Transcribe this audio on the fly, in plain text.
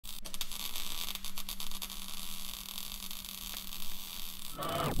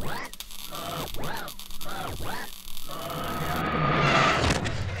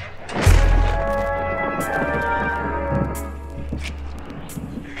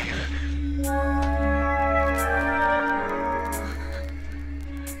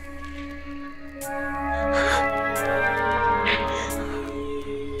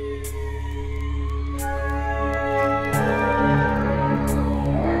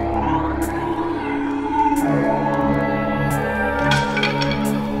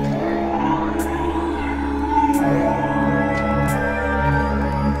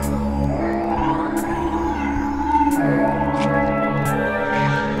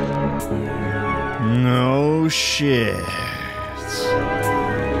shit.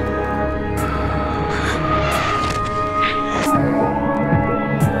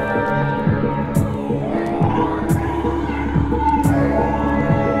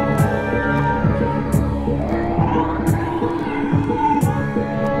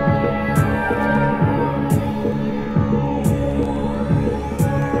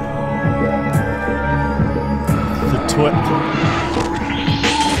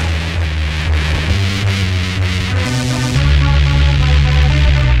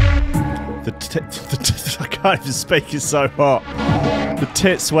 I can't even speak, it's so hot. The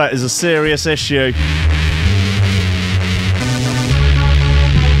tit sweat is a serious issue.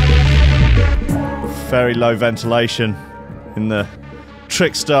 Very low ventilation in the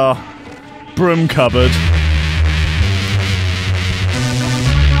Trickstar broom cupboard.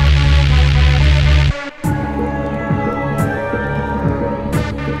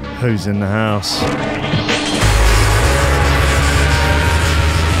 Who's in the house?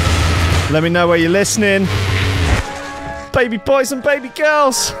 Let me know where you're listening. Baby boys and baby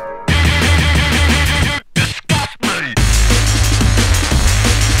girls.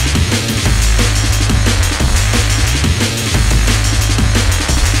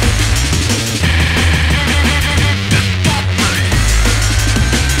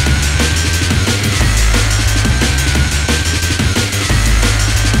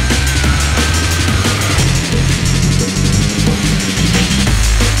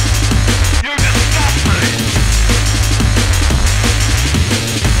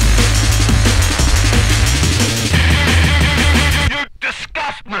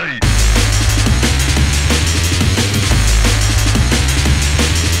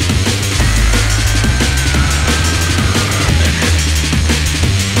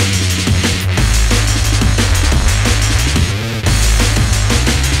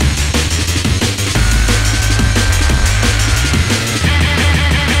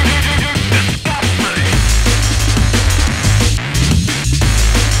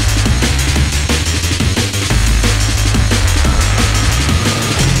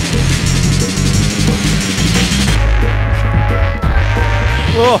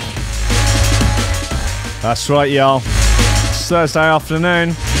 That's right, y'all. It's Thursday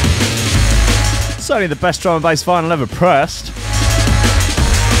afternoon. It's only the best drum and bass vinyl ever pressed.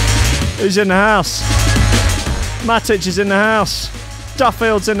 Who's in the house? Matic is in the house.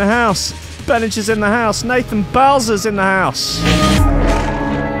 Duffield's in the house. Bennett is in the house. Nathan Balzer's in the house.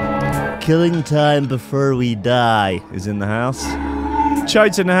 Killing Time Before We Die is in the house.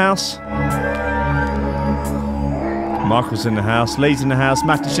 Chode's in the house. Michael's in the house. Lee's in the house.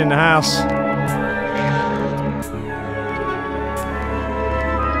 Matic's in the house.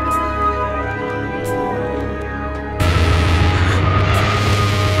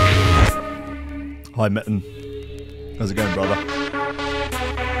 Hi Mitten. How's it going, brother?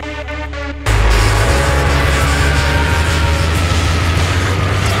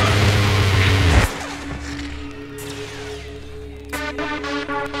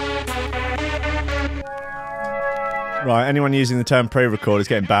 Right, anyone using the term pre-record is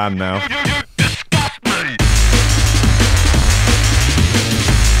getting banned now.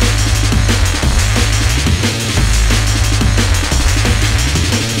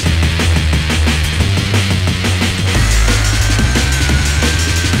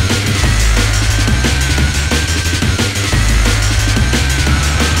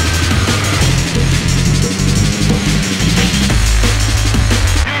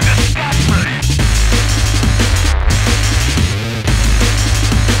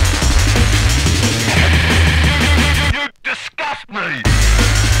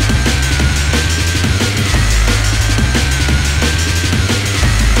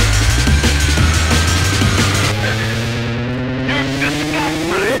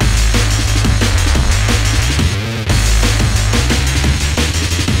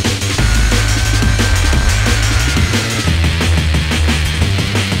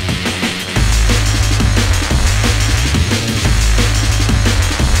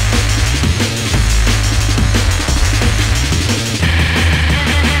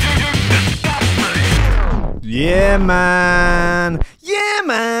 Yeah, man. Yeah,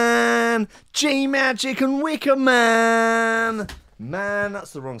 man. G-Magic and Wicker Man. Man,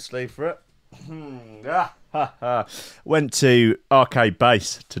 that's the wrong sleeve for it. Went to Arcade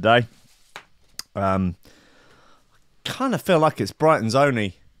Base today. Kind of feel like it's Brighton's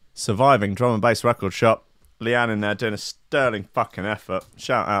only surviving drum and bass record shop. Leanne in there doing a sterling fucking effort.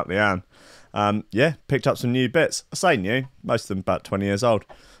 Shout out, Leanne. Yeah, picked up some new bits. I say new, most of them about 20 years old.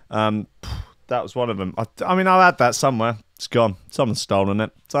 That was one of them. I mean, I had that somewhere. It's gone. Someone's stolen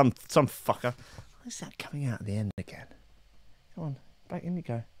it. Some fucker. is that coming out at the end again? Come on, back in you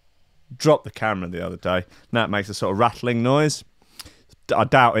go. Dropped the camera the other day. Now it makes a sort of rattling noise. I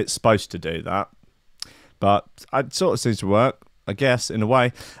doubt it's supposed to do that, but it sort of seems to work, I guess, in a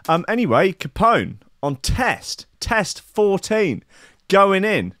way. Anyway, Capone on test 14, going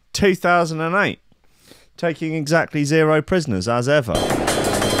in 2008, taking exactly 0 prisoners as ever.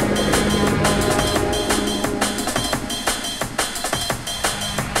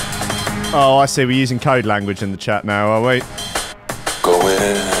 Oh, I see. We're using code language in the chat now, are we? Go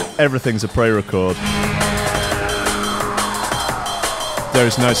in. Everything's a pre-record. There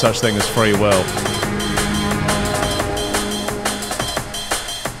is no such thing as free will.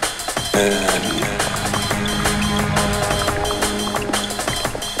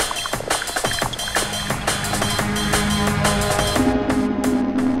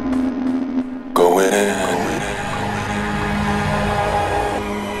 Go in.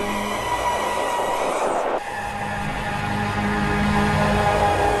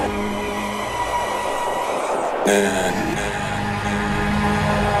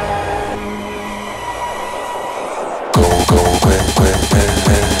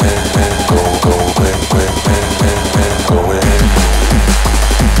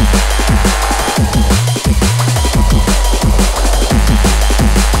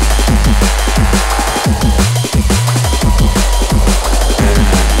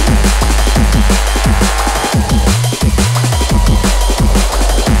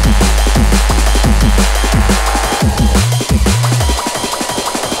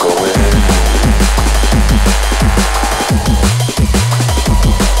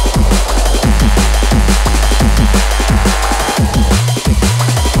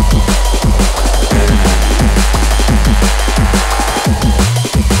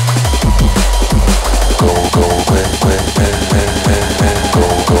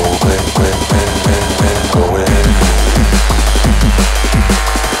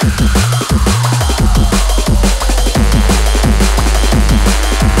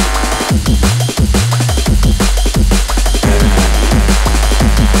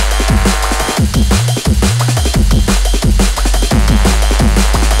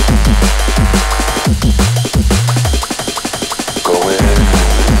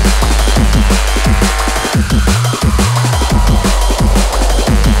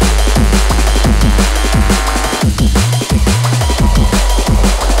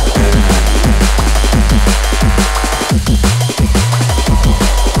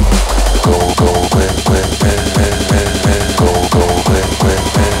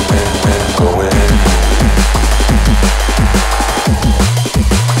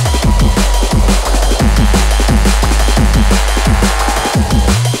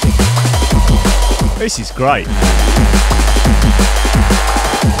 This is great. I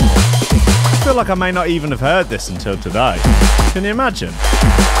feel like I may not even have heard this until today. Can you imagine?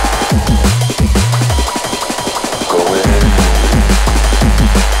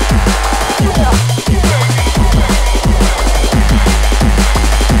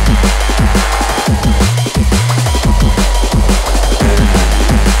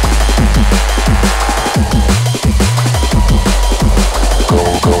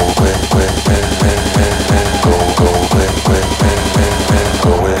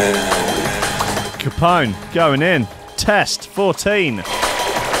 Capone going in. Test 14.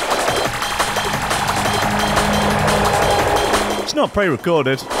 It's not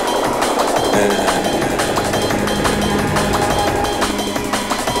pre-recorded.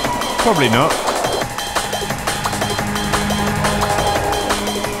 Probably not.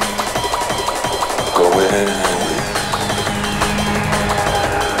 Go in.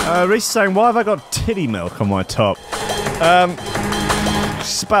 Reece is saying, why have I got titty milk on my top?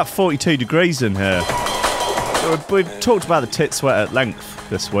 It's about 42 degrees in here. We've talked about the tit sweat at length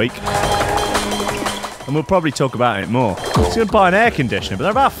this week. And we'll probably talk about it more. I was going to buy an air conditioner, but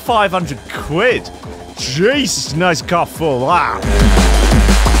they're about 500 quid. Jesus, nice car full. Ah.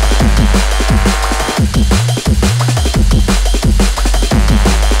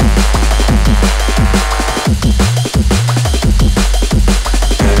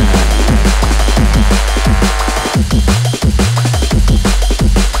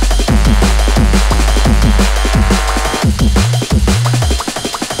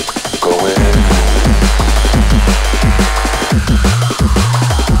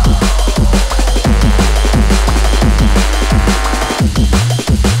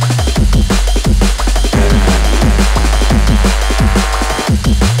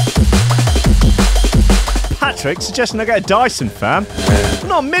 Suggesting I get a Dyson fan. I'm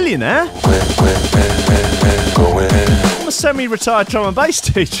not a millionaire. I'm a semi-retired drum and bass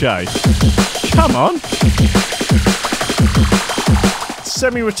DJ. Come on.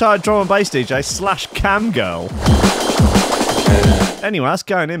 Semi-retired drum and bass DJ / cam girl. Anyway, that's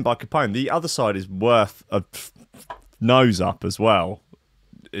going in by Capone. The other side is worth a nose up as well,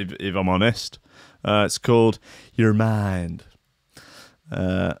 if I'm honest. It's called Your Mind.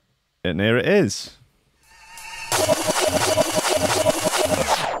 And here it is.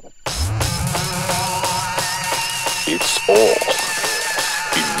 It's all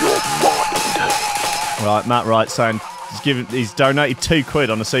in your mind. Right, Matt Wright saying he's donated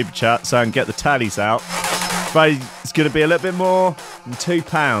 £2 on a super chat, saying get the tallies out. But it's going to be a little bit more than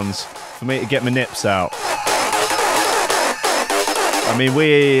 £2 for me to get my nips out. I mean,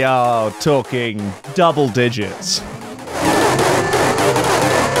 we are talking double digits.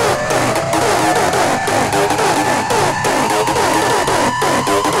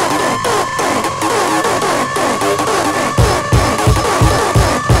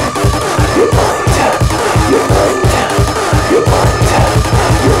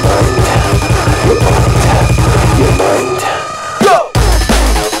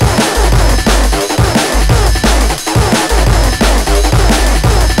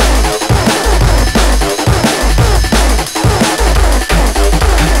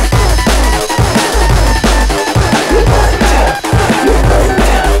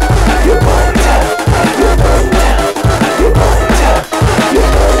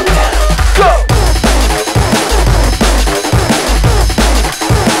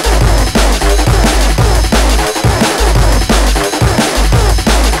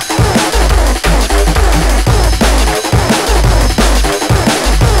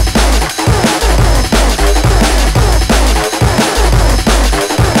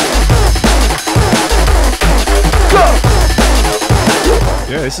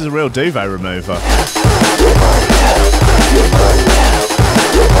 This is a real duvet remover.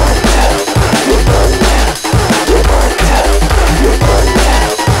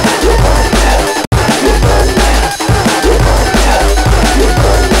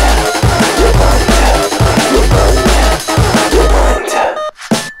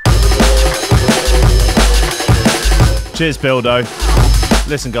 Cheers, Bildo.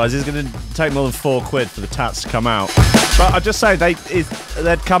 Listen, guys, it's going to take more than £4 for the tats to come out. But I just say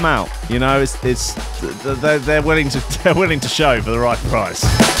they'd come out. You know, they're willing to show for the right price.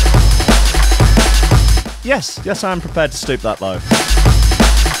 Yes, I am prepared to stoop that low.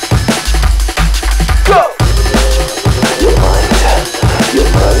 Go! Your mind, your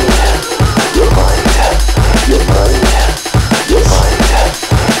mind, your mind, your mind, your mind,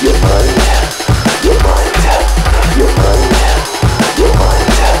 your mind, your mind, your mind,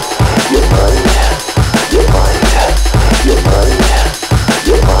 your mind,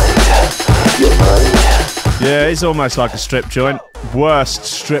 your mind, your mind. Yeah, it's almost like a strip joint. Worst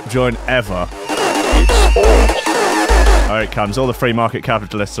strip joint ever. Here it comes. All the free market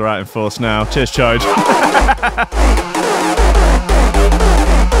capitalists are out in force now. Cheers, Chode.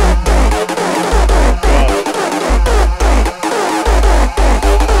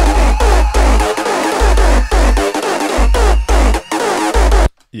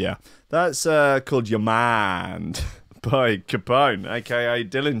 Yeah, that's called Your Mind by Capone, aka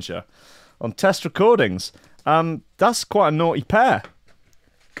Dillinger, on Test Recordings. That's quite a naughty pair.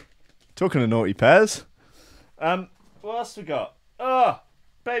 Talking of naughty pairs, what else we got? Oh,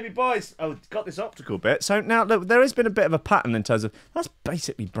 baby boys. Oh, got this optical bit. So now look, there has been a bit of a pattern in terms of that's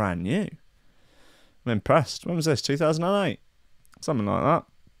basically brand new. I'm impressed. When was this? 2008, something like that.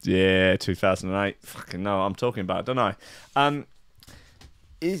 Yeah, 2008. Fucking know what I'm talking about, don't I?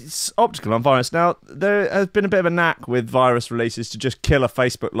 It's optical on virus. Now, there has been a bit of a knack with virus releases to just kill a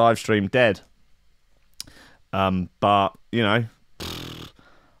Facebook live stream dead. But, you know,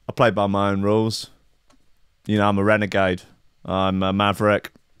 I play by my own rules. You know, I'm a renegade. I'm a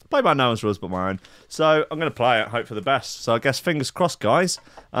maverick. I play by no one's rules but my own. So I'm going to play it, hope for the best. So I guess fingers crossed, guys.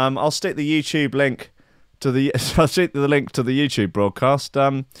 I'll stick the YouTube link to the YouTube broadcast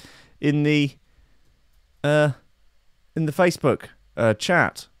in the Facebook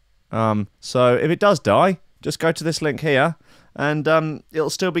chat. So if it does die, just go to this link here and it'll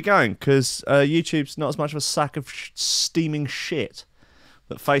still be going because YouTube's not as much of a sack of steaming shit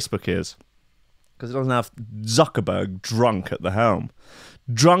that Facebook is, because it doesn't have Zuckerberg drunk at the helm,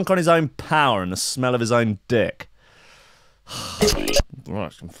 drunk on his own power and the smell of his own dick.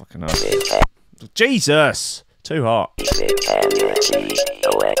 Right, I'm fucking up. Jesus, too hot.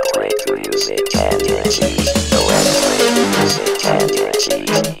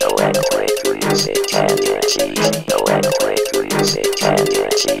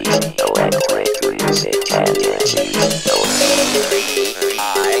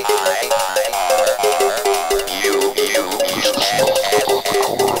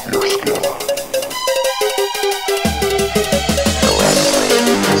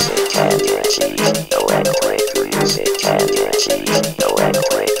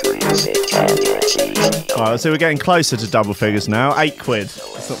 Alright, so we're getting closer to double figures now. £8.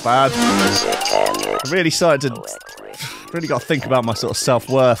 That's not bad. I really started to... really got to think about my sort of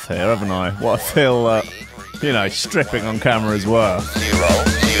self-worth here, haven't I? What I feel, you know, stripping on camera is worth.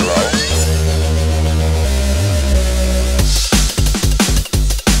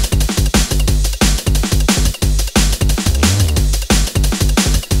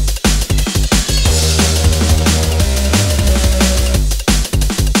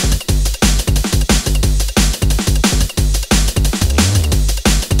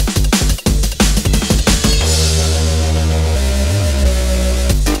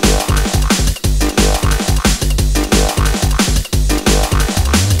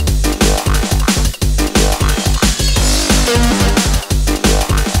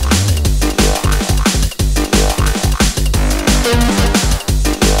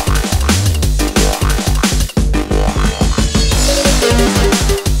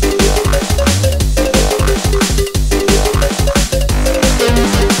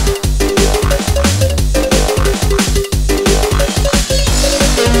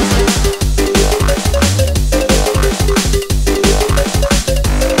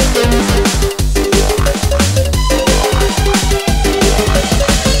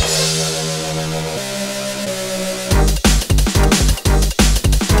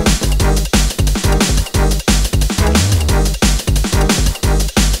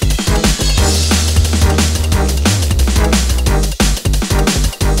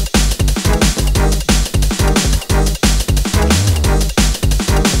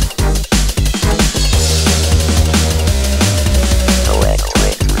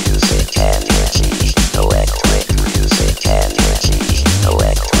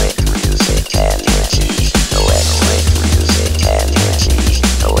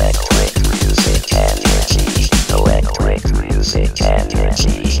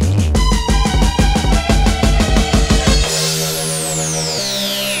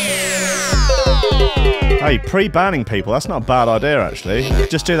 Hey, pre-banning people, that's not a bad idea actually.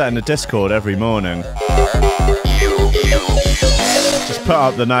 Just do that in the Discord every morning. Just put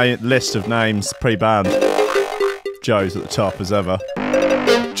up the list of names pre-banned. Joe's at the top as ever.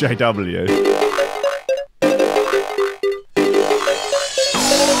 JW.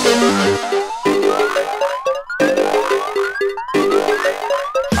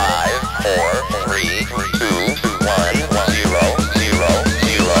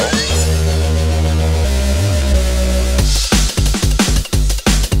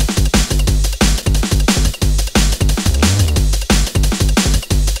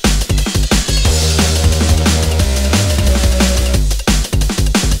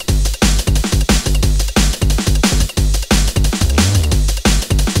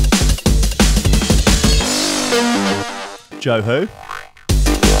 Joe who?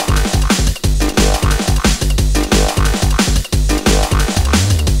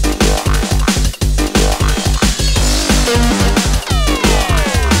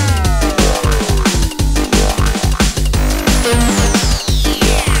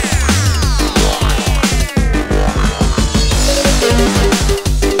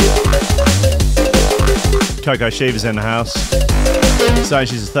 Coco Shiva's in the house. Saying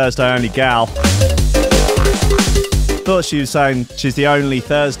she's a Thursday only gal. Thought she was saying she's the only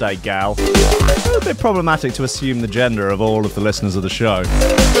Thursday gal. A bit problematic to assume the gender of all of the listeners of the show.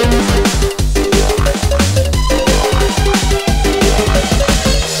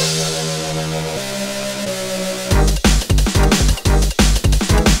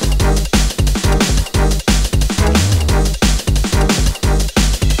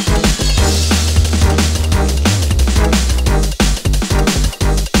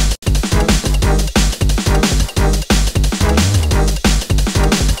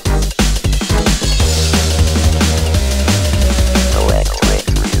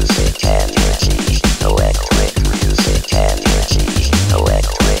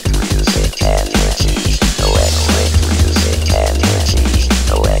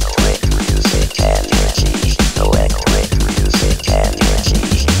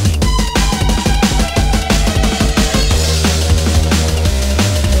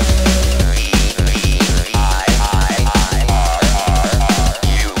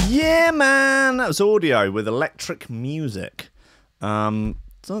 Audio with electric music.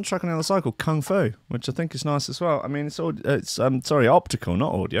 another track on the other side called Kung Fu, which I think is nice as well. I mean, it's sorry, optical,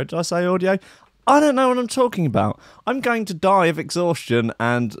 not audio. Did I say audio? I don't know what I'm talking about. I'm going to die of exhaustion,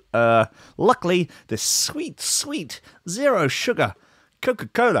 and luckily, this sweet, sweet, zero sugar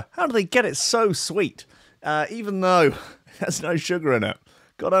Coca-Cola. How do they get it so sweet? Even though there's no sugar in it.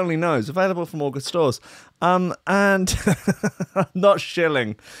 God only knows. Available from all good stores. And I'm not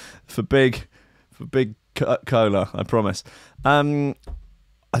shilling for big cola, I promise.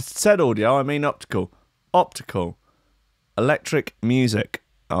 I said audio, I mean optical. Optical. Electric music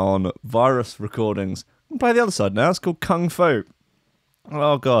on Virus Recordings. I'm play the other side now. It's called Kung Fu.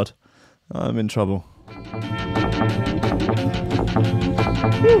 Oh, God. I'm in trouble.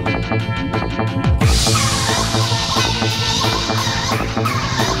 Woo.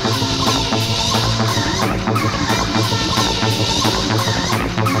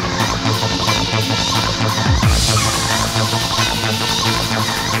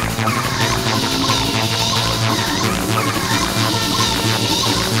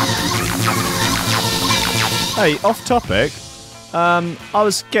 Hey, off topic, I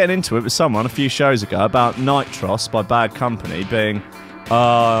was getting into it with someone a few shows ago about Nitros by Bad Company being,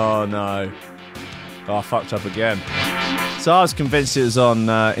 oh no, I fucked up again. So I was convinced it was on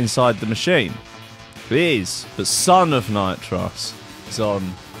Inside the Machine. It is, but Son of Nitros is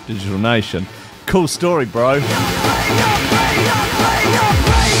on Digital Nation. Cool story, bro.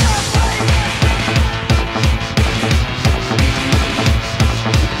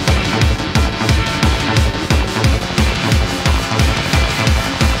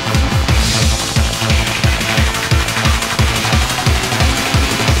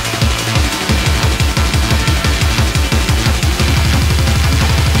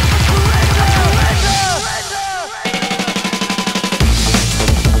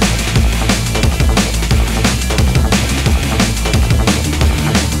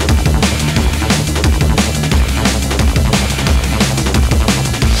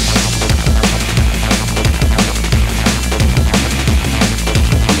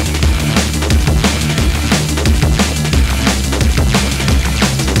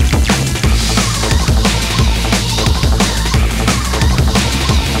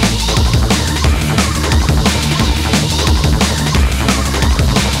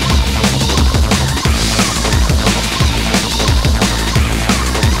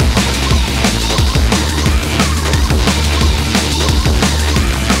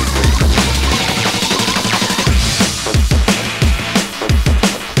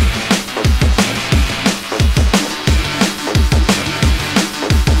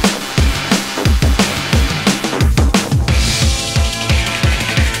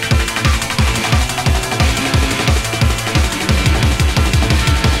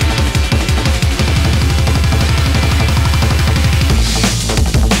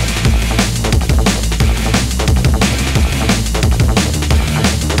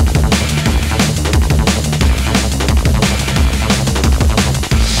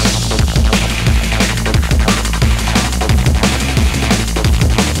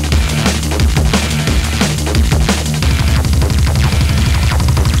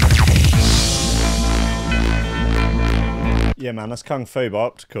 Yeah, man, that's Kung Fu by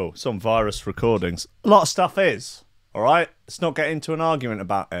Optical. It's on Virus Recordings. A lot of stuff is, alright? Let's not get into an argument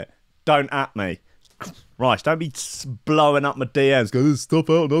about it. Don't at me. Right, don't be blowing up my DMs. Go, there's stuff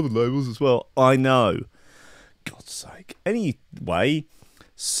out on other labels as well. I know. God's sake. Anyway,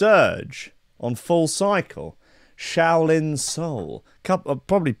 Surge on Full Cycle. Shaolin Soul. I'll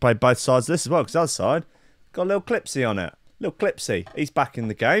probably play both sides of this as well, because the other side got a little Clipsy on it. Little Clipsy. He's back in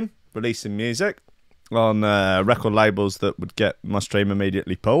the game, releasing music on record labels that would get my stream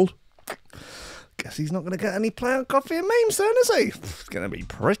immediately pulled. Guess he's not going to get any play on Coffee and Memes then, is he? He's going to be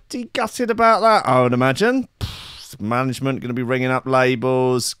pretty gutted about that, I would imagine. Management going to be ringing up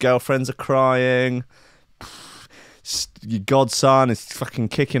labels. Girlfriends are crying. Your godson is fucking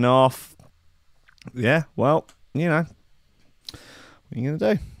kicking off. Yeah, well, you know. What are you going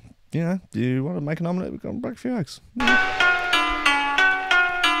to do? You know, do you want to make an omelette? We've got to break a few eggs.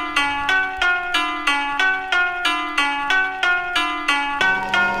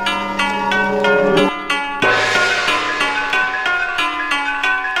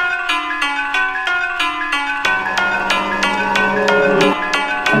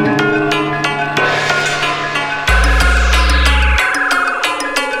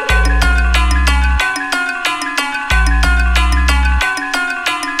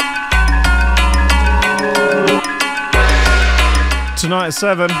 Tonight at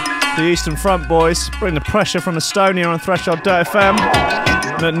 7, the Eastern Front Boys bring the pressure from Estonia on Threshold Dirt FM.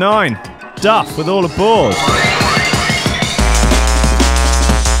 And at 9, Duff with All Aboard.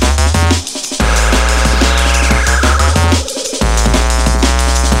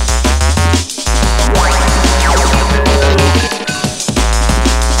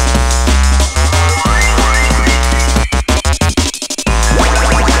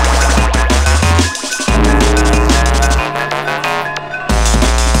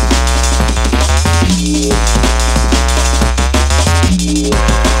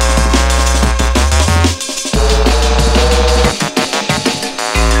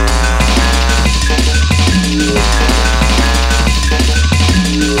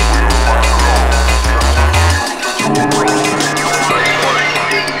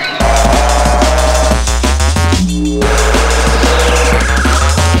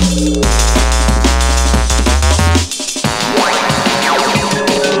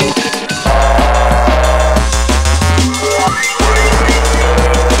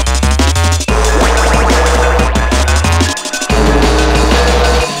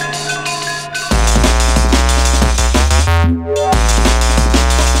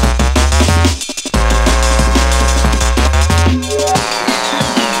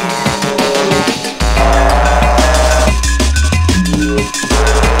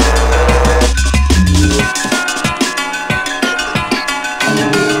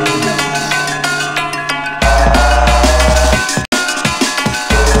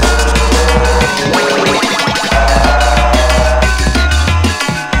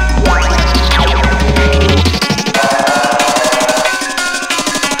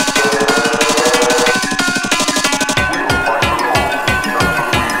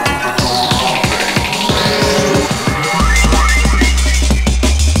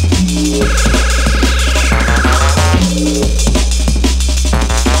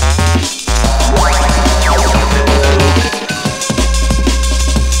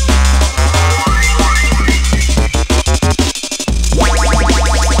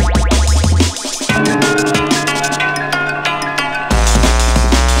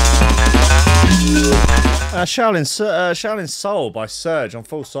 Shaolin Soul by Surge on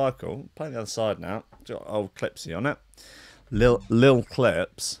Full Cycle. Playing the other side now. Got old Clipsy on it. Lil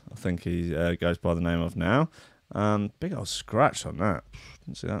Clips, I think he goes by the name of now. Big old scratch on that.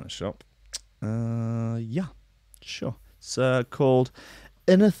 Didn't see that in the shop. Yeah, sure. It's called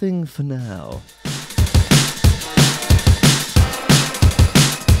Anything for Now.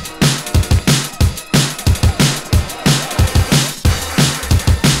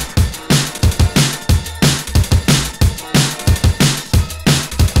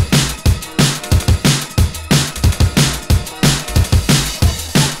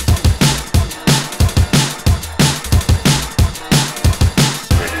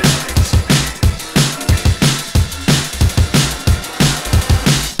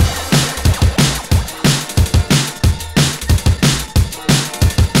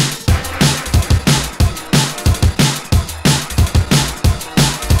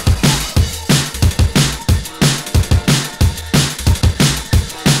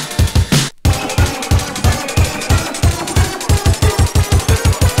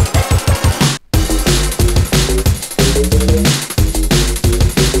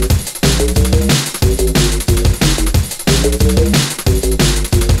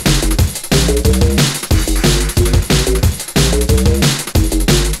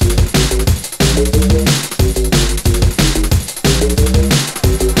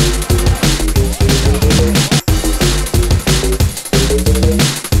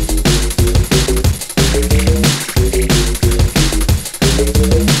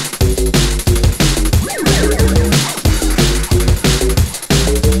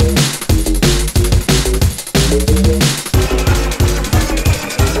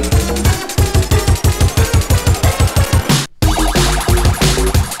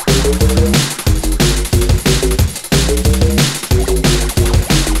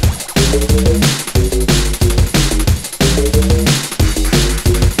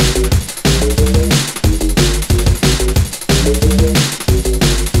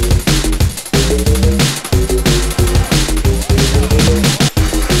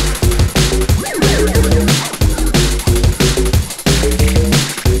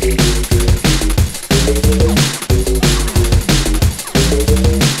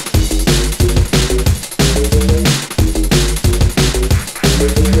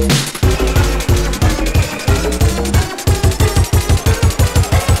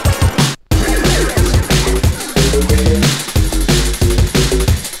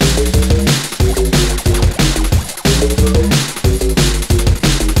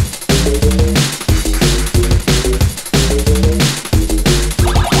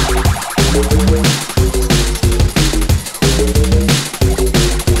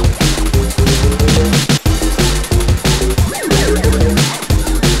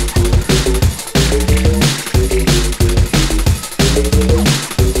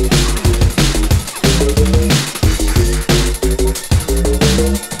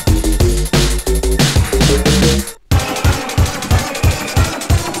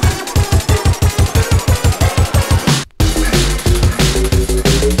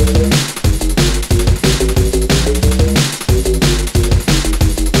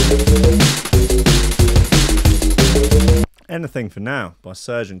 Anything for Now by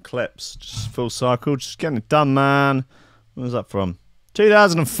Surge and Clips. Just Full Cycle, just getting it done, man. When was that from?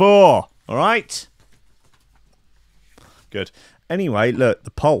 2004. All right. Good. Anyway, look,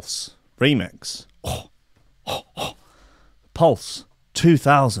 the Pulse remix. Pulse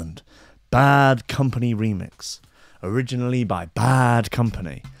 2000 Bad Company remix. Originally by Bad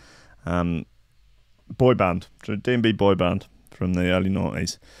Company. Boy band. D&B boy band from the early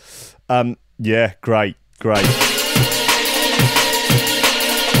 90s. Yeah, great.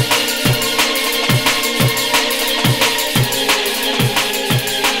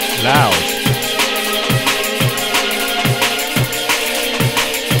 Loud.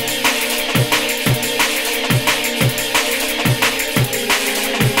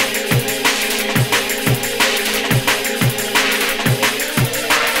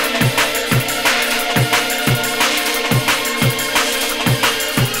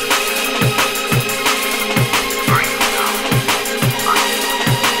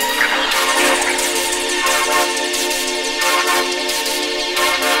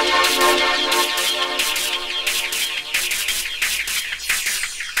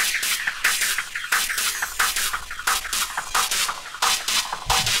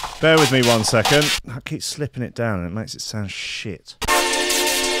 Bear with me 1 second. I keep slipping it down and it makes it sound shit.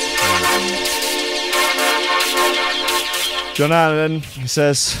 John Allen, he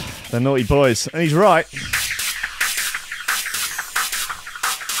says, they're naughty boys. And he's right.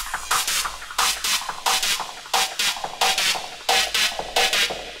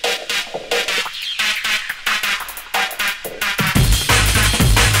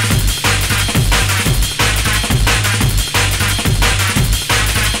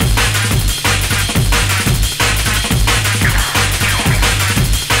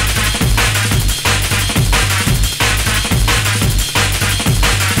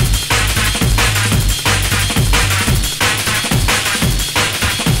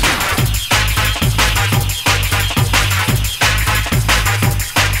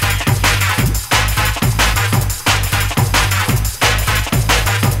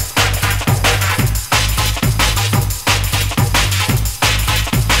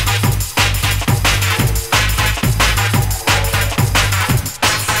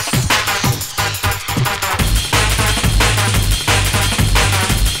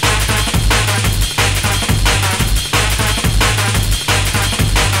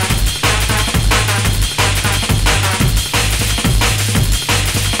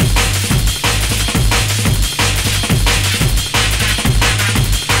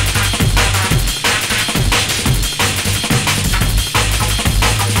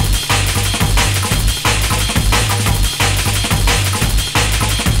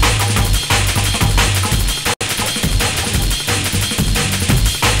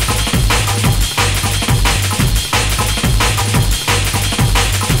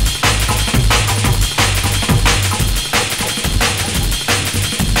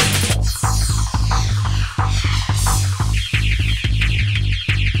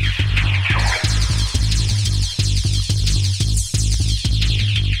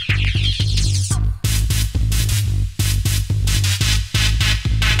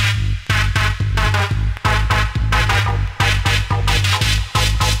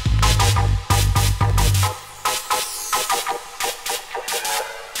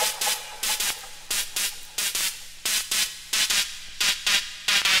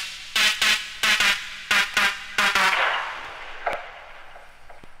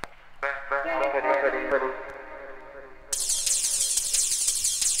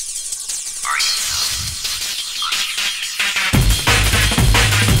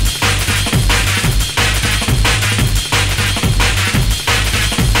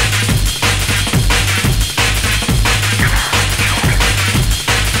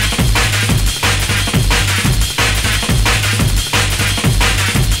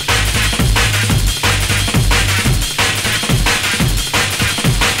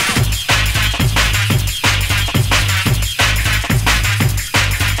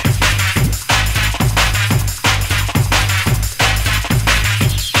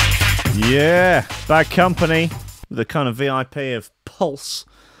 Yeah, Bad Company with a kind of VIP of Pulse.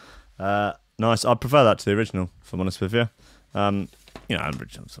 Nice. I prefer that to the original, if I'm honest with you. You know,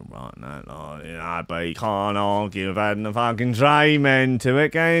 original's alright, but you can't argue with adding a fucking Drayman to it,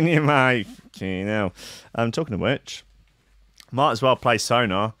 can you, mate? You know. Talking of which, might as well play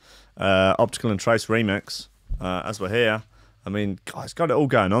Sonar, Optical and Trace Remix, as we're here. I mean, God, it's got it all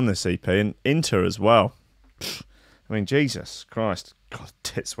going on this EP, and Inter as well. I mean, Jesus Christ. God,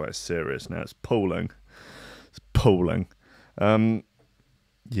 tits where it's serious now. It's pooling. It's pooling.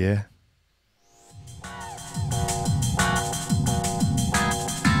 Yeah.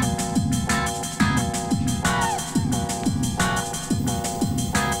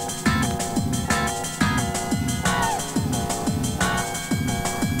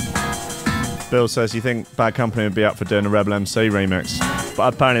 Bill says you think Bad Company would be up for doing a Rebel MC remix,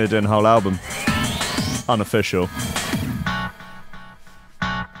 but apparently they're doing a whole album. Unofficial.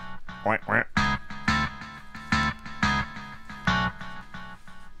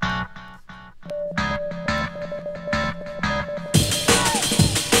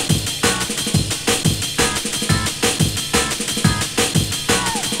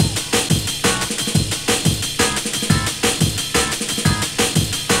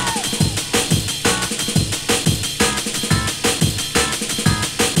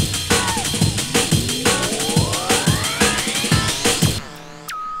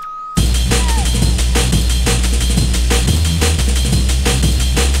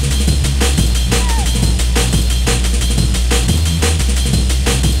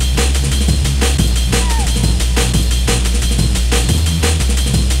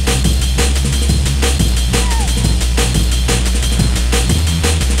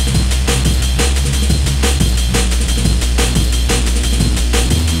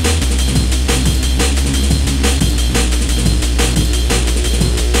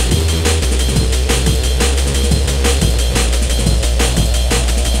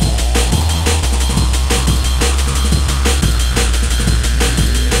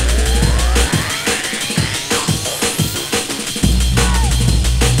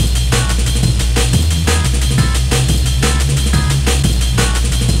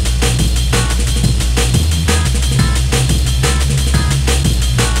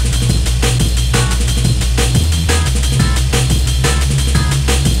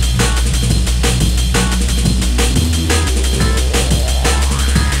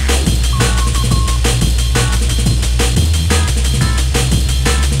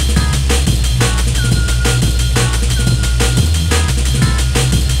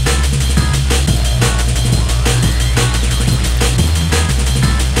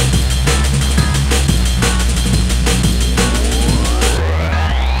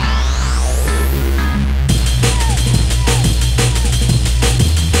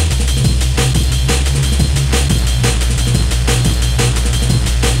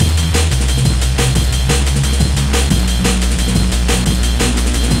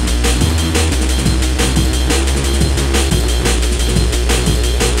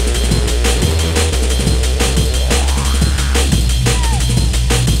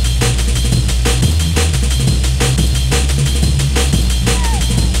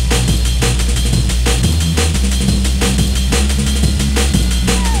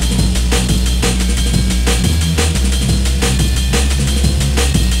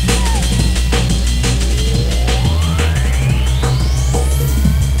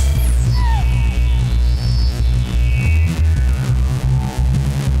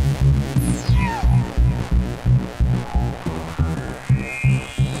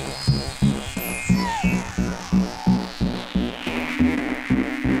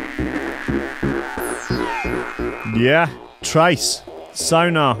 Yeah, Trace,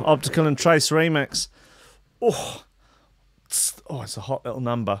 Sonar, Optical and Trace remix. Oh, it's a hot little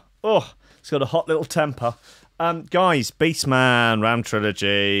number. Oh, it's got a hot little temper. Guys, Beastman, Ram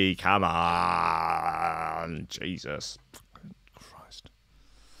Trilogy, come on, Jesus Christ.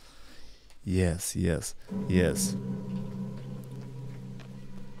 Yes, yes, yes.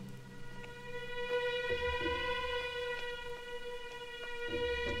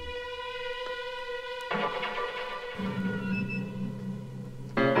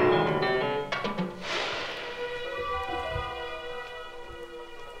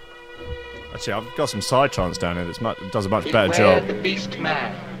 Actually, I've got some side trance down here that does a much better job. The beast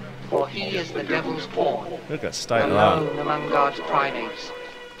man, for he is the devil's pawn. Look at state of that. Alone among God's primates,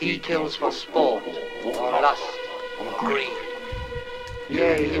 he kills for sport, or lust, or greed.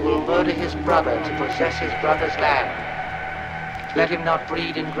 Yea, he will murder his brother to possess his brother's land. Let him not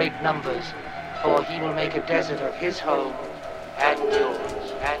breed in great numbers, for he will make a desert of his home and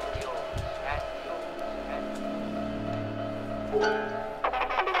yours, and yours.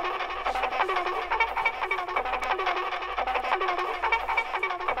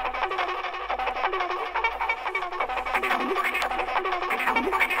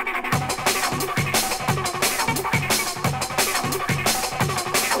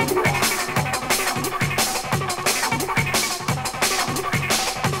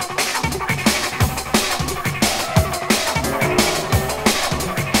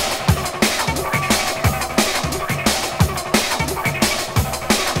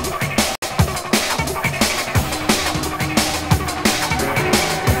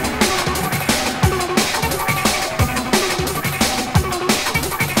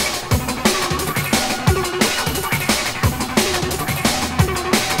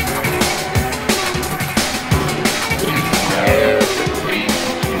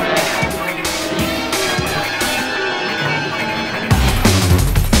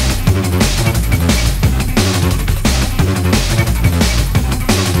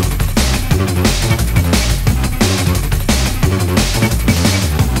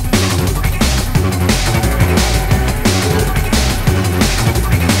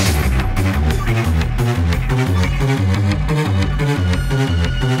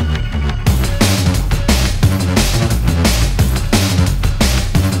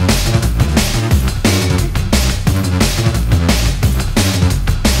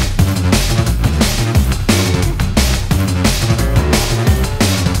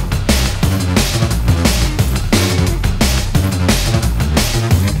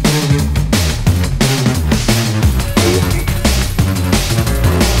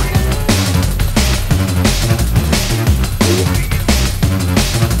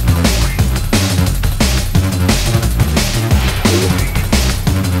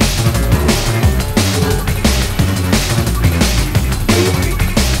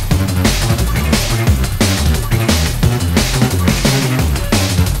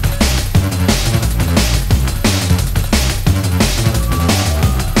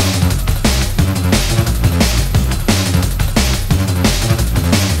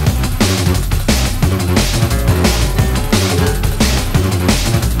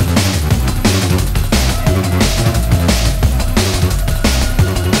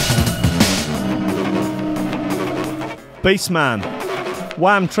 Beastman,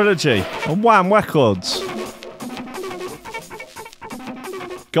 Wham Trilogy, and Wham Records.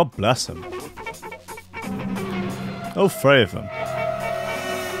 God bless them. All three of them.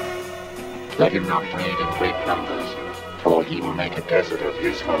 Let him not breed in great numbers, for he will make a desert of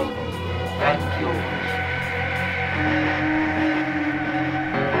his home and yours.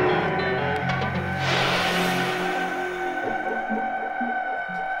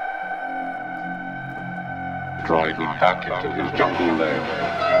 Drive him back into his jungle lair.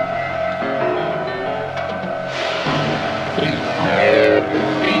 Beware the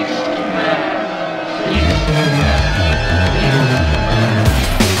beast man. Beast man. Beast man.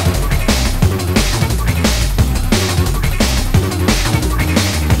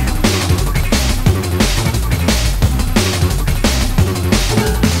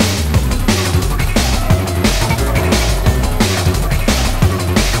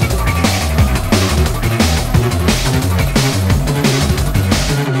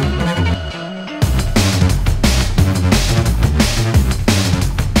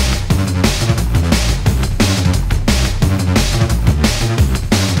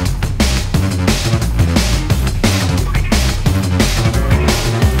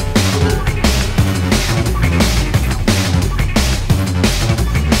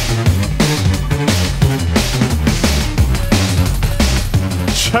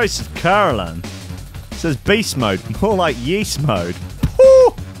 Joseph Carolan says beast mode, more like yeast mode.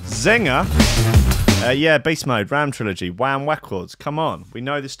 Pooh! Zinger. Yeah, beast mode, Ram Trilogy, Wham Records. Come on, we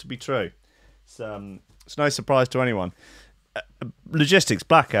know this to be true. It's no surprise to anyone. Logistics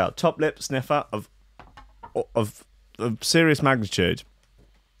blackout, top lip sniffer of serious magnitude.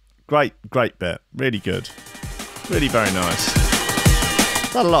 Great bit, really good, really very nice.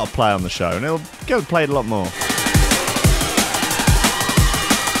 Had a lot of play on the show, and it'll get played a lot more.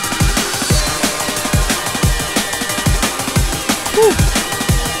 Woo.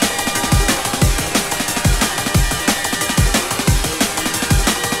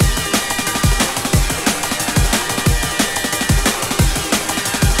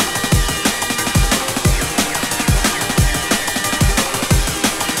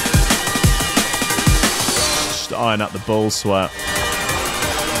 Just iron up the ball sweat.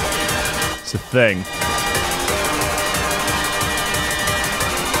 It's a thing.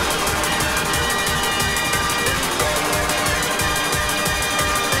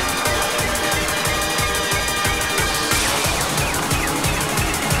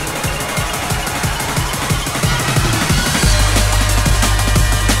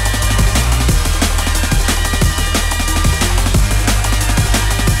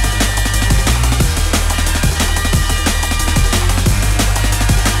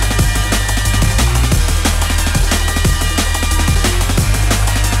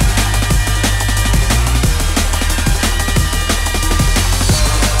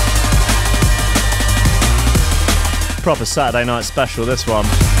 Proper Saturday night special, this one.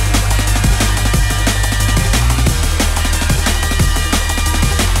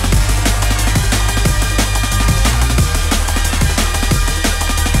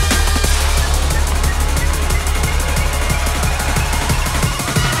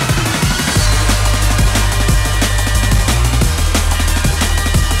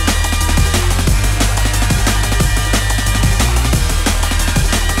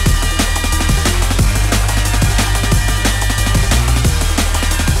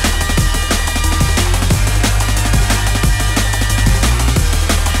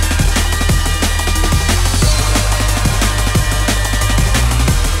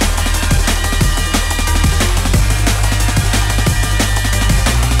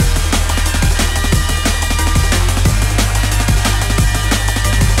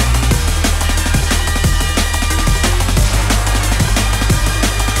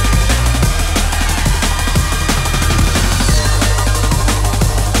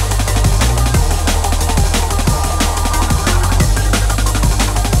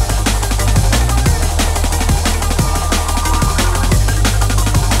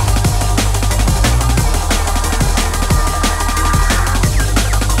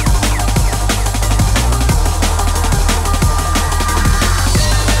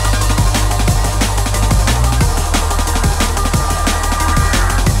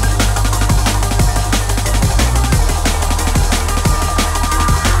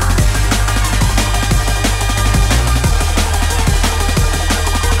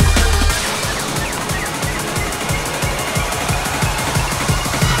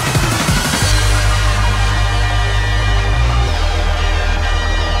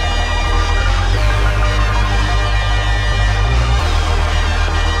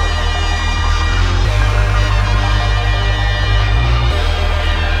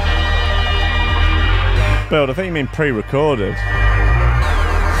 Build, I think you mean pre-recorded.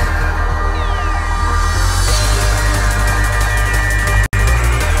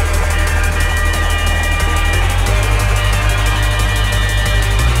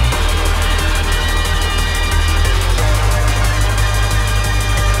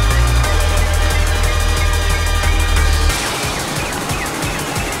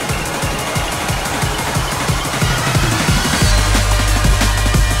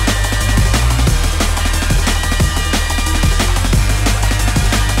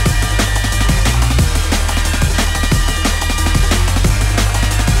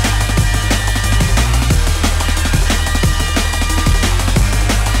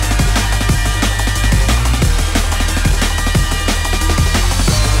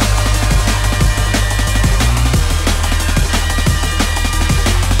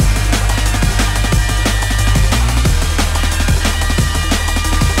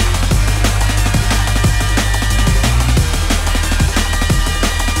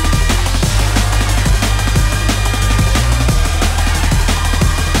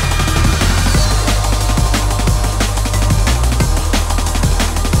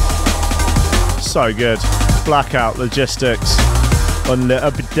 So good. Blackout Logistics on the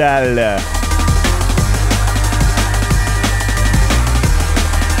Abdallah.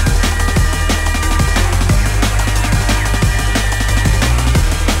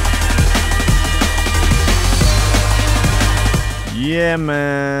 Yeah,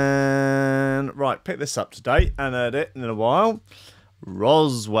 man. Right, pick this up today and heard it in a while.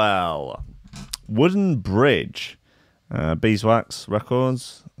 Roswell. Wooden Bridge. Beeswax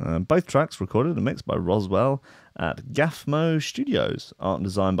Records. Both tracks recorded and mixed by Roswell at Gaffmo Studios. Art and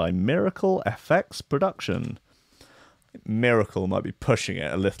design by Miracle FX Production. Miracle might be pushing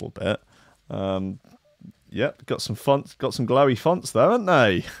it a little bit. Yep, got some fonts, got some glowy fonts though, haven't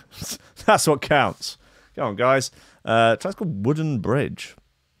they? That's what counts. Go on, guys. Track's called Wooden Bridge.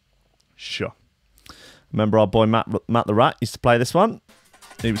 Sure. Remember our boy Matt the Rat used to play this one?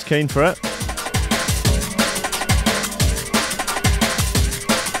 He was keen for it.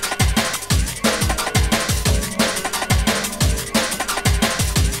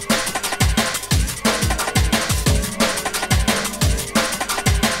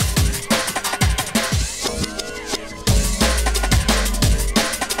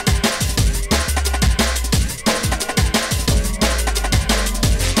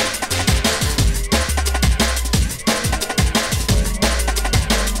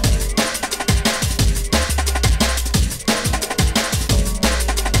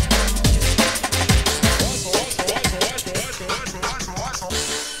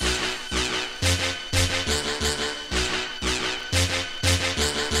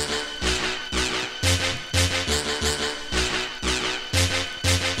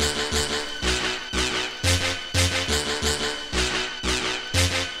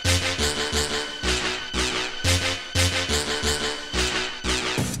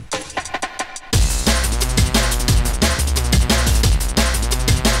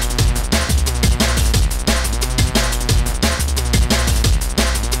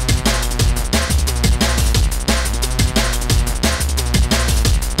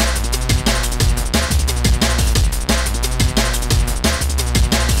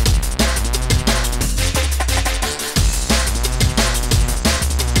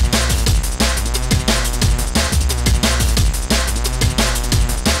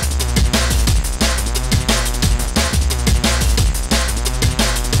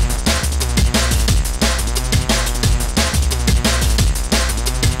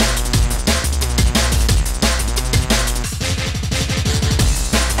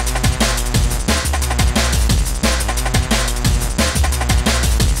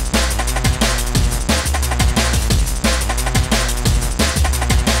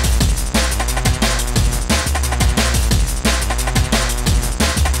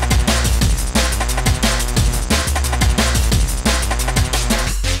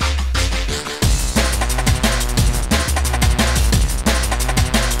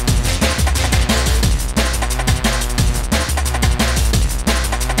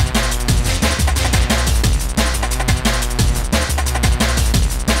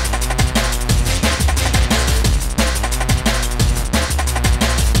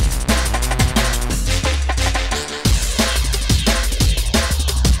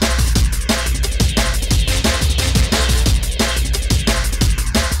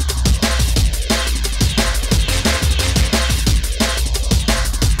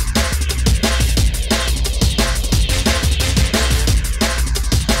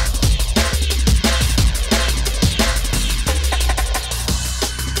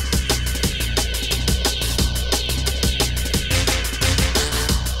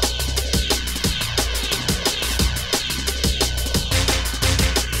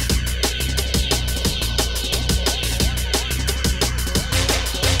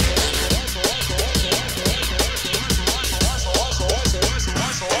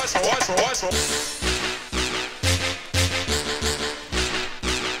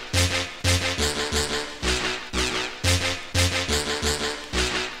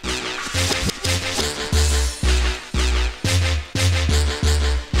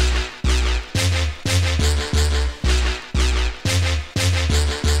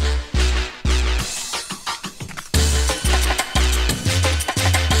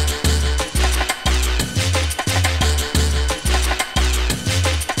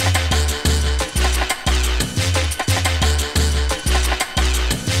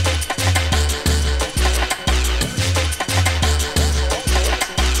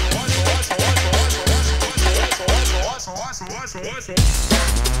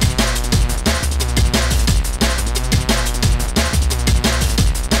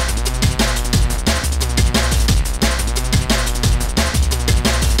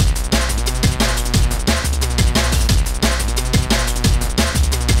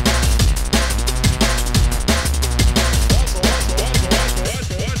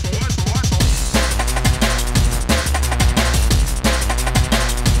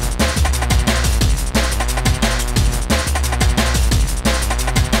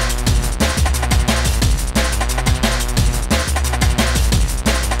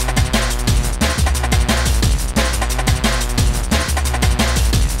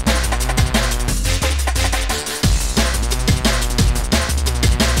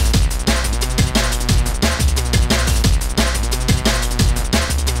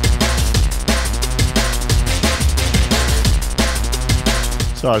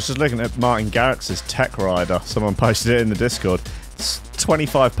 So I was just looking at Martin Garrix's Tech Rider. Someone posted it in the Discord. It's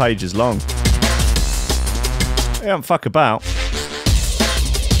 25 pages long. They don't fuck about.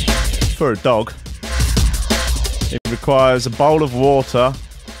 For a dog. It requires a bowl of water,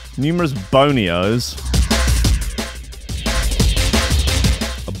 numerous bonios,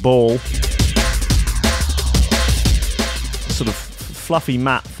 a ball, a sort of fluffy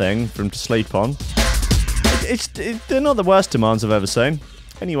mat thing for him to sleep on. They're not the worst demands I've ever seen.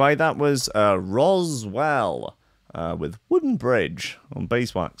 Anyway, that was Roswell with Wooden Bridge on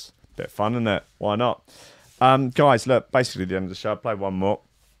Beeswax. Bit of fun, isn't it? Why not? Guys, look, basically the end of the show. Play one more.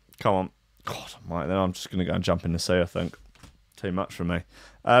 Come on. God almighty, then I'm just going to go and jump in the sea, I think. Too much for me.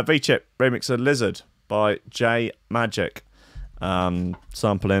 V-Chip, remix of Lizard by J Magic.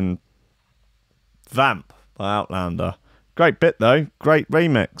 Sampling Vamp by Outlander. Great bit, though. Great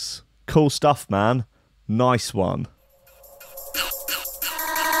remix. Cool stuff, man. Nice one.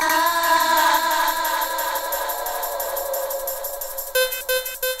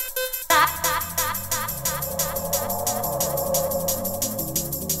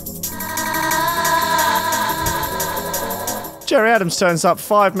 Jerry Adams turns up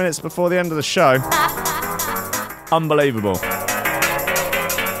 5 minutes before the end of the show. Unbelievable.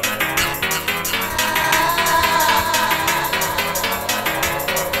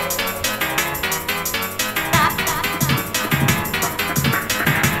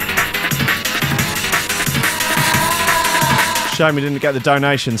 Shame we didn't get the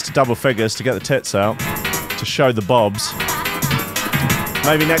donations to double figures to get the tits out, to show the bobs.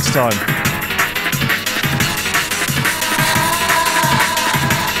 Maybe next time.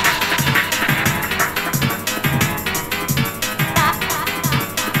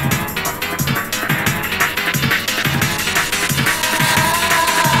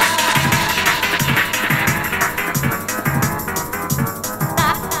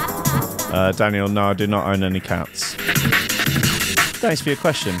 Daniel, no, I do not own any cats. Thanks for your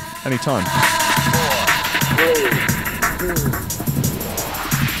question. Anytime.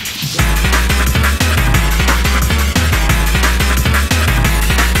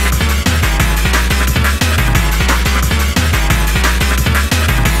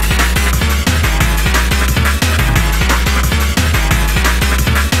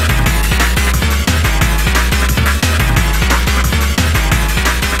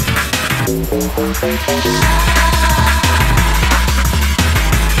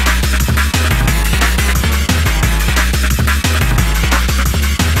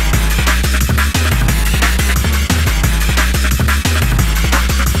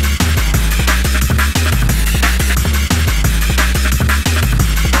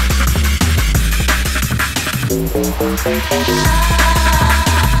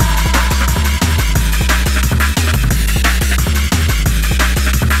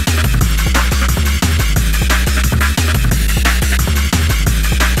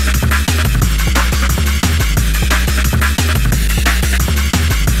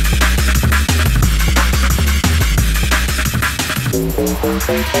 4,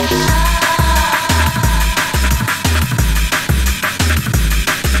 3, 2.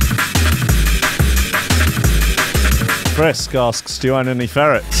 Frisk asks, do you own any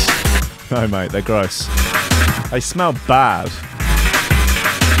ferrets? No, mate, they're gross. They smell bad.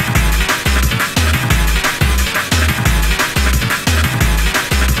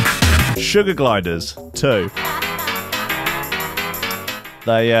 Sugar gliders, too.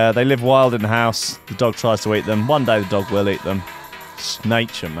 They live wild in the house. The dog tries to eat them. One day the dog will eat them. It's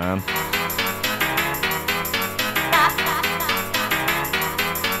nature, man.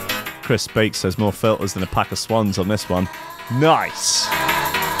 Chris Breaks says more filters than a pack of swans on this one. Nice.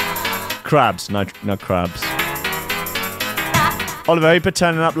 Crabs, no crabs. Oliver Hooper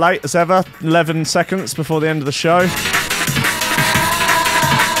turning up late as ever. 11 seconds before the end of the show.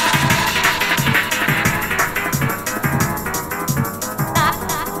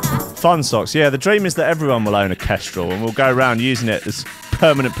 Fun socks. Yeah, the dream is that everyone will own a Kestrel and we'll go around using it as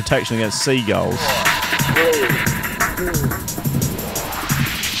permanent protection against seagulls.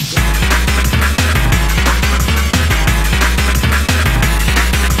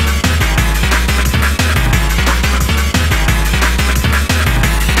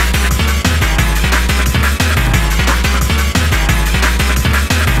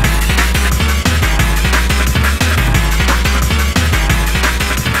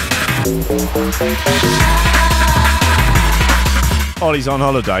 Ollie's on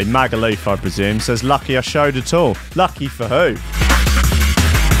holiday, Magaluf I presume, says lucky I showed at all. Lucky for who?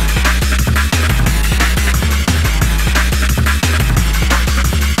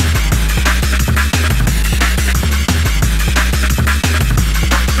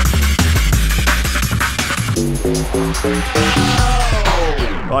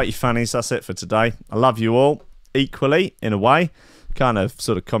 Right, you fannies, that's it for today. I love you all equally, in a way. Kind of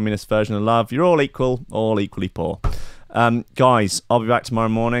sort of communist version of love. You're all equal, all equally poor. Guys, I'll be back tomorrow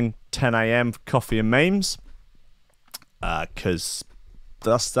morning, 10 a.m. for coffee and memes. Because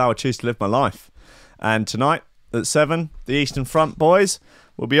that's how I choose to live my life. And tonight at 7, the Eastern Front boys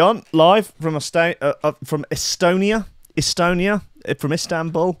will be on live from Estonia, from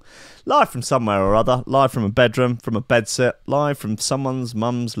Istanbul, live from somewhere or other, live from a bedroom, from a bedsit, live from someone's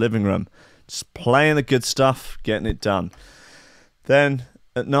mum's living room. Just playing the good stuff, getting it done. Then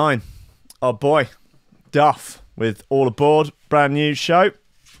at 9, our boy Duff with All Aboard, brand new show,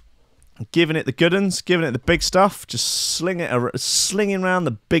 giving it the good uns, giving it the big stuff, just slinging around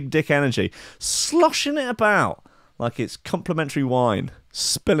the big dick energy, sloshing it about like it's complimentary wine,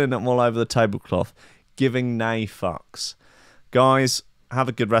 spilling it all over the tablecloth, giving nay fucks. Guys, have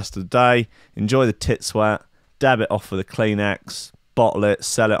a good rest of the day, enjoy the tit sweat, dab it off with a Kleenex, bottle it,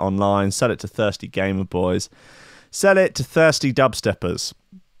 sell it online, sell it to thirsty gamer boys. Sell it to thirsty dubsteppers.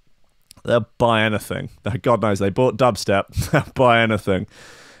 They'll buy anything. God knows they bought dubstep. They'll buy anything.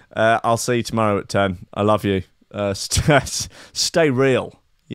 I'll see you tomorrow at 10. I love you. Stay real.